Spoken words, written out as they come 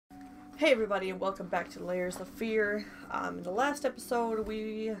Hey everybody, and welcome back to Layers of Fear. In the last episode,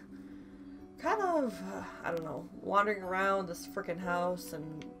 we kind of, I don't know, wandering around this freaking house,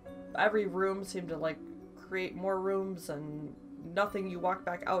 and every room seemed to, like, create more rooms, and nothing you walked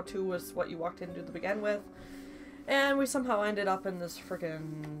back out to was what you walked into to begin with. And we somehow ended up in this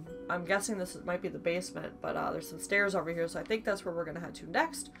freaking, I'm guessing this might be the basement, but there's some stairs over here, so I think that's where we're gonna head to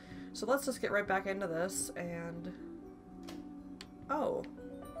next. So let's just get right back into this, and... Oh.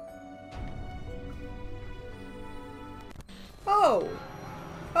 Oh!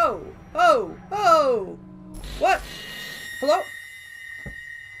 Oh! Oh! Oh! What? Hello? What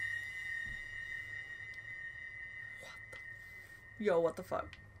the... Yo, what the fuck?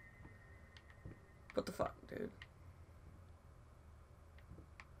 What the fuck, dude?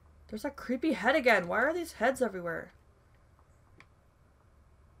 There's that creepy head again. Why are these heads everywhere?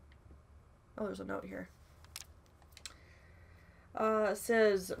 Oh, there's a note here. It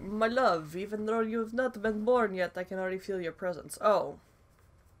says, "My love, even though you've not been born yet, I can already feel your presence." Oh.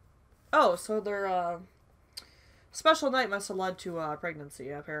 Oh, so their, special night must have led to, pregnancy,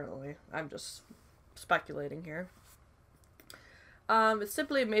 apparently. I'm just speculating here. It's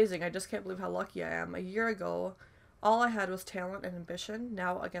simply amazing. I just can't believe how lucky I am. A year ago, all I had was talent and ambition.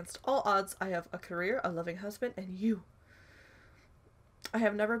 Now, against all odds, I have a career, a loving husband, and you. I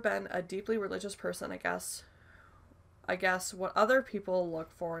have never been a deeply religious person, I guess what other people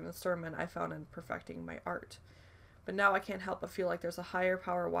look for in a sermon I found in perfecting my art. But now I can't help but feel like there's a higher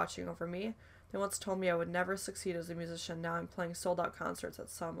power watching over me. They once told me I would never succeed as a musician. Now I'm playing sold-out concerts at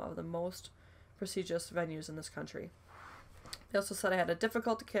some of the most prestigious venues in this country. They also said I had a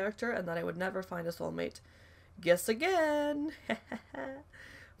difficult character and that I would never find a soulmate. Guess again!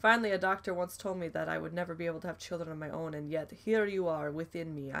 Finally, a doctor once told me that I would never be able to have children of my own, and yet here you are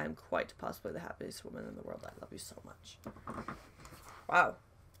within me. I am quite possibly the happiest woman in the world. I love you so much. Wow.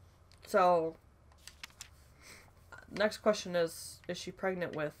 So, next question is she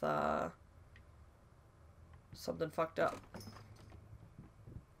pregnant with, something fucked up?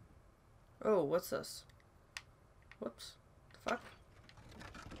 Oh, what's this? Whoops. The fuck?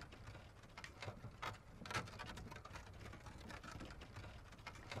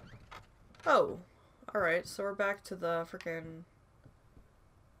 Oh, alright, so we're back to the freaking...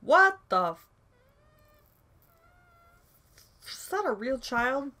 What the f... Is that a real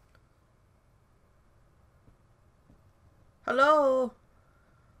child? Hello?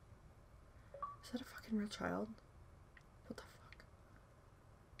 Is that a fucking real child? What the fuck?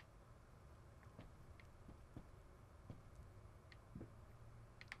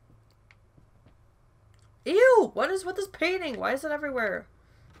 Ew! What is with this painting? Why is it everywhere?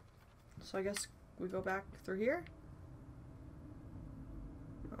 So I guess we go back through here?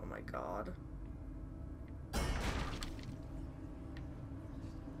 Oh my god.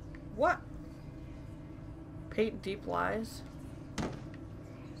 What? Paint deep lies?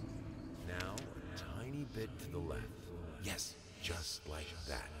 Now, a tiny bit to the left. Yes, just like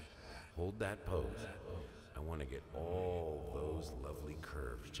that. Hold that pose. I want to get all those lovely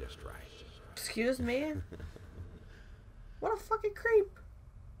curves just right. Excuse me? What a fucking creep.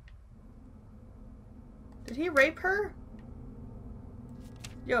 Did he rape her?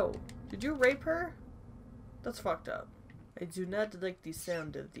 Yo, did you rape her? That's fucked up. I do not like the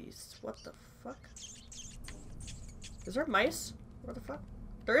sound of these. What the fuck? Is there mice? What the fuck?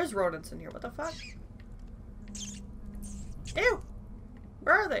 There is rodents in here. What the fuck? Ew!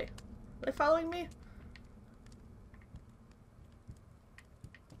 Where are they? Are they following me?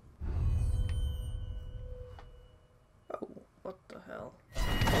 Oh, what the hell?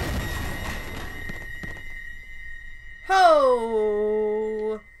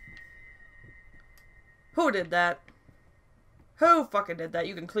 Ho! Who did that? Who fucking did that?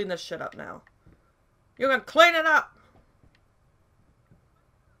 You can clean this shit up now. You can clean it up!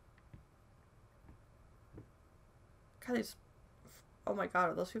 God, these... Oh my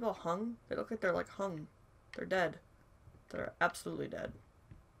god, are those people hung? They look like they're, like, hung. They're dead. They're absolutely dead.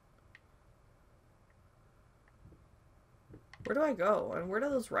 Where do I go? And where do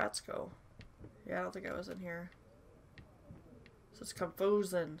those rats go? Yeah, I don't think I was in here. So it's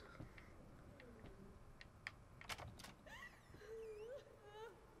confusing.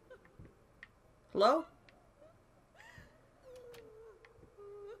 Hello?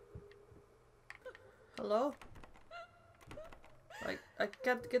 Hello? I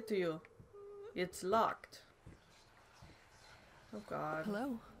can't get to you. It's locked. Oh god.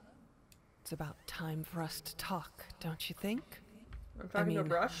 Hello. It's about time for us to talk, don't you think? I'm talking to a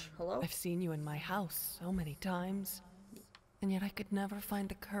brush. Hello? I've seen you in my house so many times, and yet I could never find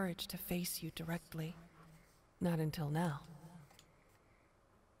the courage to face you directly. Not until now.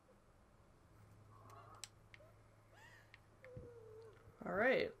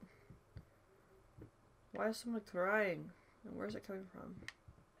 Alright. Why is someone crying? And where's it coming from?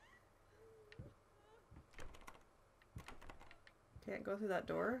 Can't go through that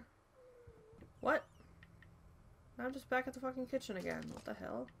door? What? Now I'm just back at the fucking kitchen again. What the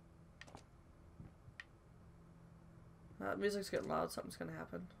hell? Music's getting loud. Something's gonna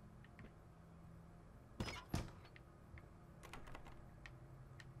happen.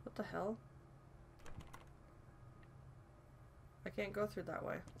 What the hell? I can't go through that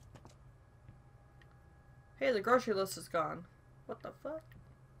way. Hey, the grocery list is gone. What the fuck?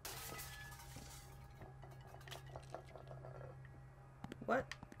 What?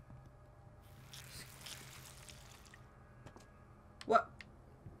 What?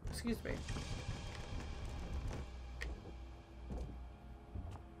 Excuse me.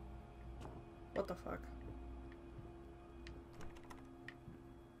 What the fuck?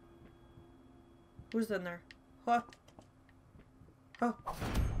 Who's in there? Huh? Oh.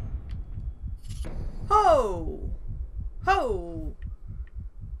 Ho! Ho!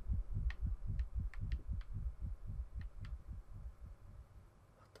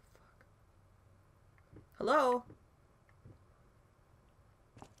 What the fuck? Hello?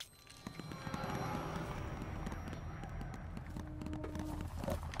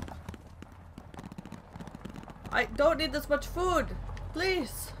 I don't need this much food!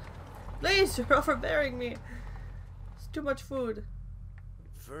 Please! Please, you're overbearing me! It's too much food.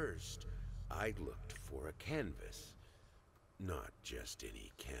 First, I looked for a canvas. Not just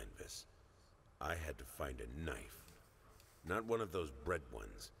any canvas. I had to find a knife. Not one of those bread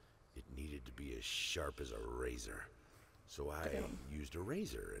ones. It needed to be as sharp as a razor. So I used a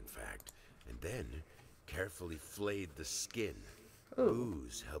razor, in fact, and then carefully flayed the skin. Ooh.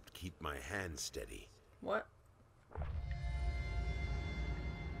 Booze helped keep my hand steady. What?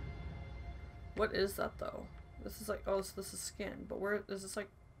 What is that though? This is like, oh, so this is skin, but where is this, like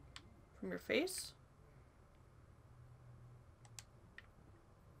from your face?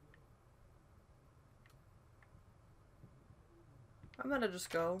 I'm gonna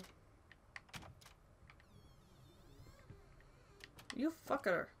just go. You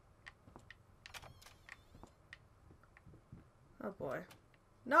fucker. Oh boy.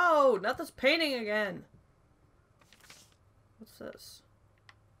 No! Not this painting again! What's this?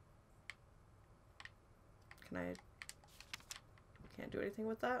 Can I... Can't do anything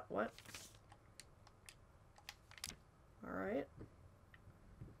with that? What? Alright.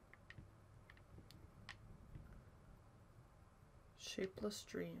 Shapeless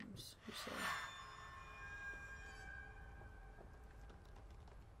dreams, you say.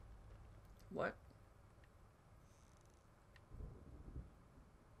 What?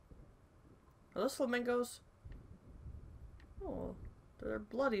 Are those flamingos? Oh, they're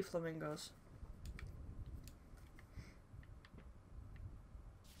bloody flamingos.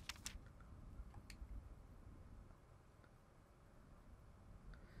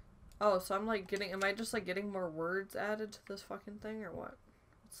 Oh, so I'm like getting, am I just like getting more words added to this fucking thing or what?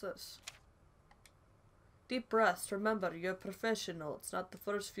 What's this? Deep breaths. Remember, you're a professional. It's not the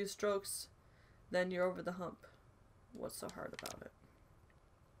first few strokes, then you're over the hump. What's so hard about it?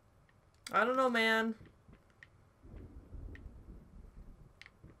 I don't know, man.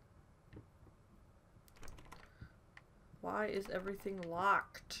 Why is everything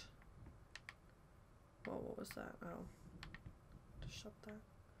locked? Whoa, what was that? Oh. Just shut that.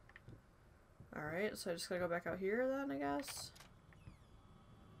 Alright, so I just gotta go back out here then, I guess?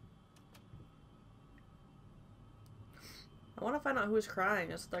 I want to find out who's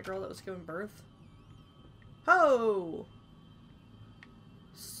crying. Is it that girl that was giving birth? Ho!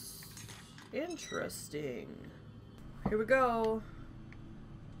 Interesting. Here we go.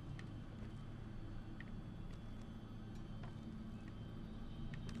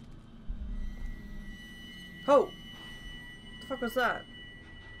 Ho! What the fuck was that?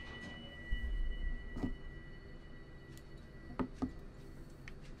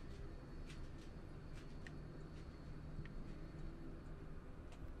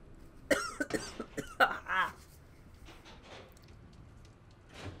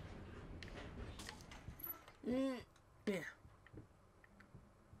 Yeah.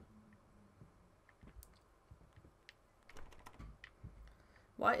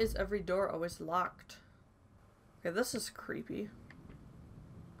 Why is every door always locked? Okay, this is creepy.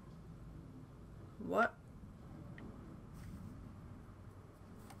 What?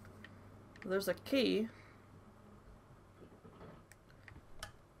 There's a key.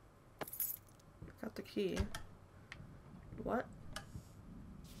 Got the key. What?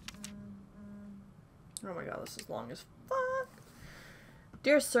 Oh my god, this is long as fuck.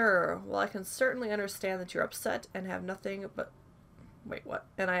 Dear sir, while I can certainly understand that you're upset and have nothing but Wait, what?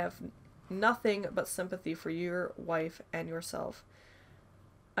 And I have nothing but sympathy for your wife and yourself.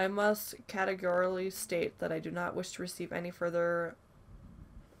 I must categorically state that I do not wish to receive any further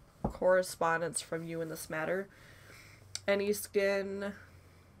correspondence from you in this matter. Any skin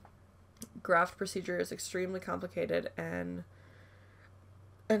graft procedure is extremely complicated and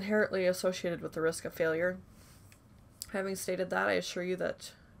inherently associated with the risk of failure. Having stated that, I assure you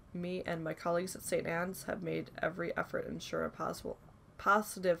that me and my colleagues at St. Anne's have made every effort to ensure a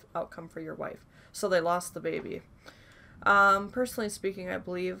positive outcome for your wife. So they lost the baby. Personally speaking, I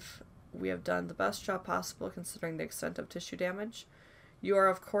believe we have done the best job possible considering the extent of tissue damage. You are,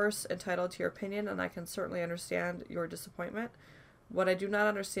 of course, entitled to your opinion, and I can certainly understand your disappointment. What I do not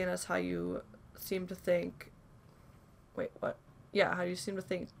understand is how you seem to think... Wait, what? Yeah, how you seem to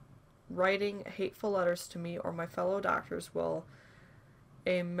think writing hateful letters to me or my fellow doctors will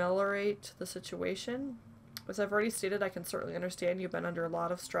ameliorate the situation. As I've already stated, I can certainly understand you've been under a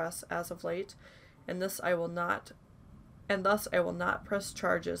lot of stress as of late, and thus I will not press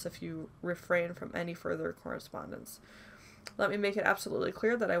charges if you refrain from any further correspondence. Let me make it absolutely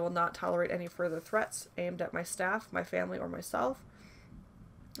clear that I will not tolerate any further threats aimed at my staff, my family, or myself.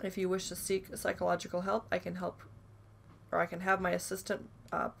 If you wish to seek psychological help, I can have my assistant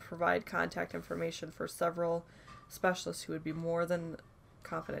provide contact information for several specialists who would be more than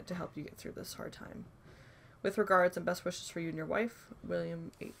confident to help you get through this hard time. With regards and best wishes for you and your wife,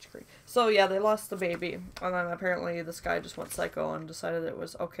 William H. Green. So yeah, they lost the baby, and then apparently this guy just went psycho and decided it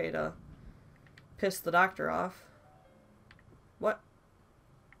was okay to piss the doctor off. What?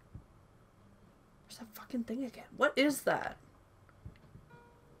 There's that fucking thing again. What is that?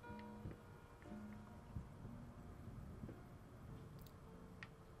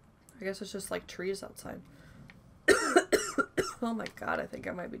 I guess it's just like trees outside. Oh my god, I think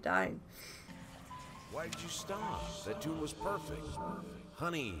I might be dying. Why did you stop? That tune was perfect.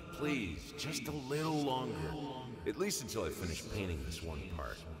 Honey, please, just a little longer. At least until I finish painting this one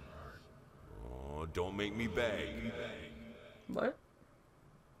part. Oh, don't make me beg. What?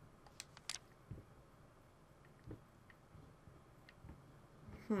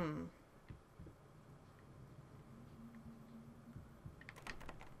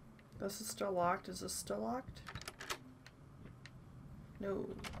 This is still locked. Is this still locked? No.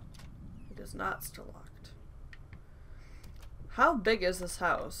 It is not still locked. How big is this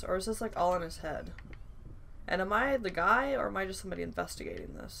house? Or is this like all in his head? And am I the guy or am I just somebody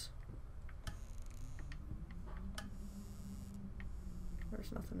investigating this?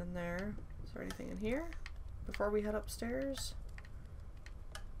 There's nothing in there. Is there anything in here before we head upstairs?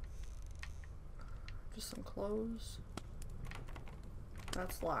 Just some clothes.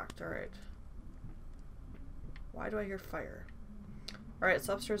 That's locked. Alright. Why do I hear fire? Alright,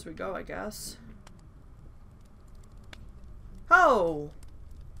 so upstairs we go, I guess. Oh!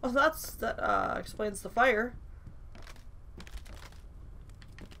 Well, that explains the fire.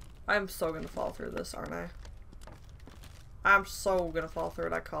 I'm so gonna fall through this, aren't I? I'm so gonna fall through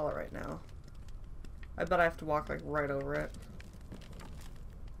it. I call it right now. I bet I have to walk like right over it.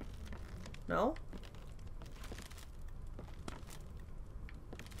 No?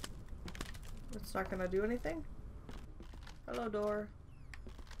 It's not gonna do anything? Hello, door.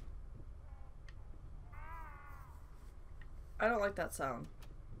 I don't like that sound.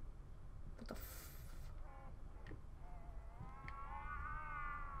 What the f...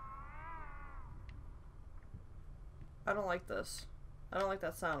 I don't like this. I don't like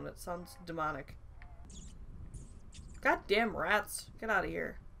that sound. It sounds demonic. Goddamn rats. Get out of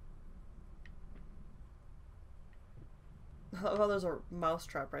here. Oh, there's a mouse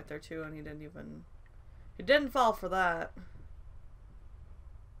trap right there too, and he didn't fall for that.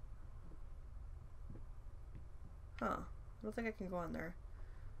 Huh. I don't think I can go on there.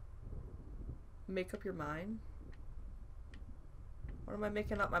 Make up your mind? What am I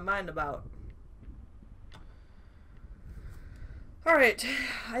making up my mind about? Alright,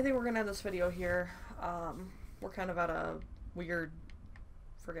 I think we're gonna end this video here. We're kind of at a weird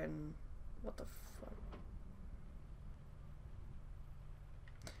friggin... what the fuck?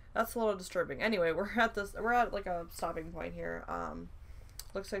 That's a little disturbing. Anyway, we're at like a stopping point here.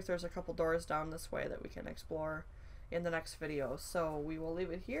 Looks like there's a couple doors down this way that we can explore in the next video. So we will leave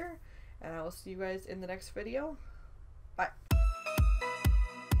it here, and I will see you guys in the next video. Bye.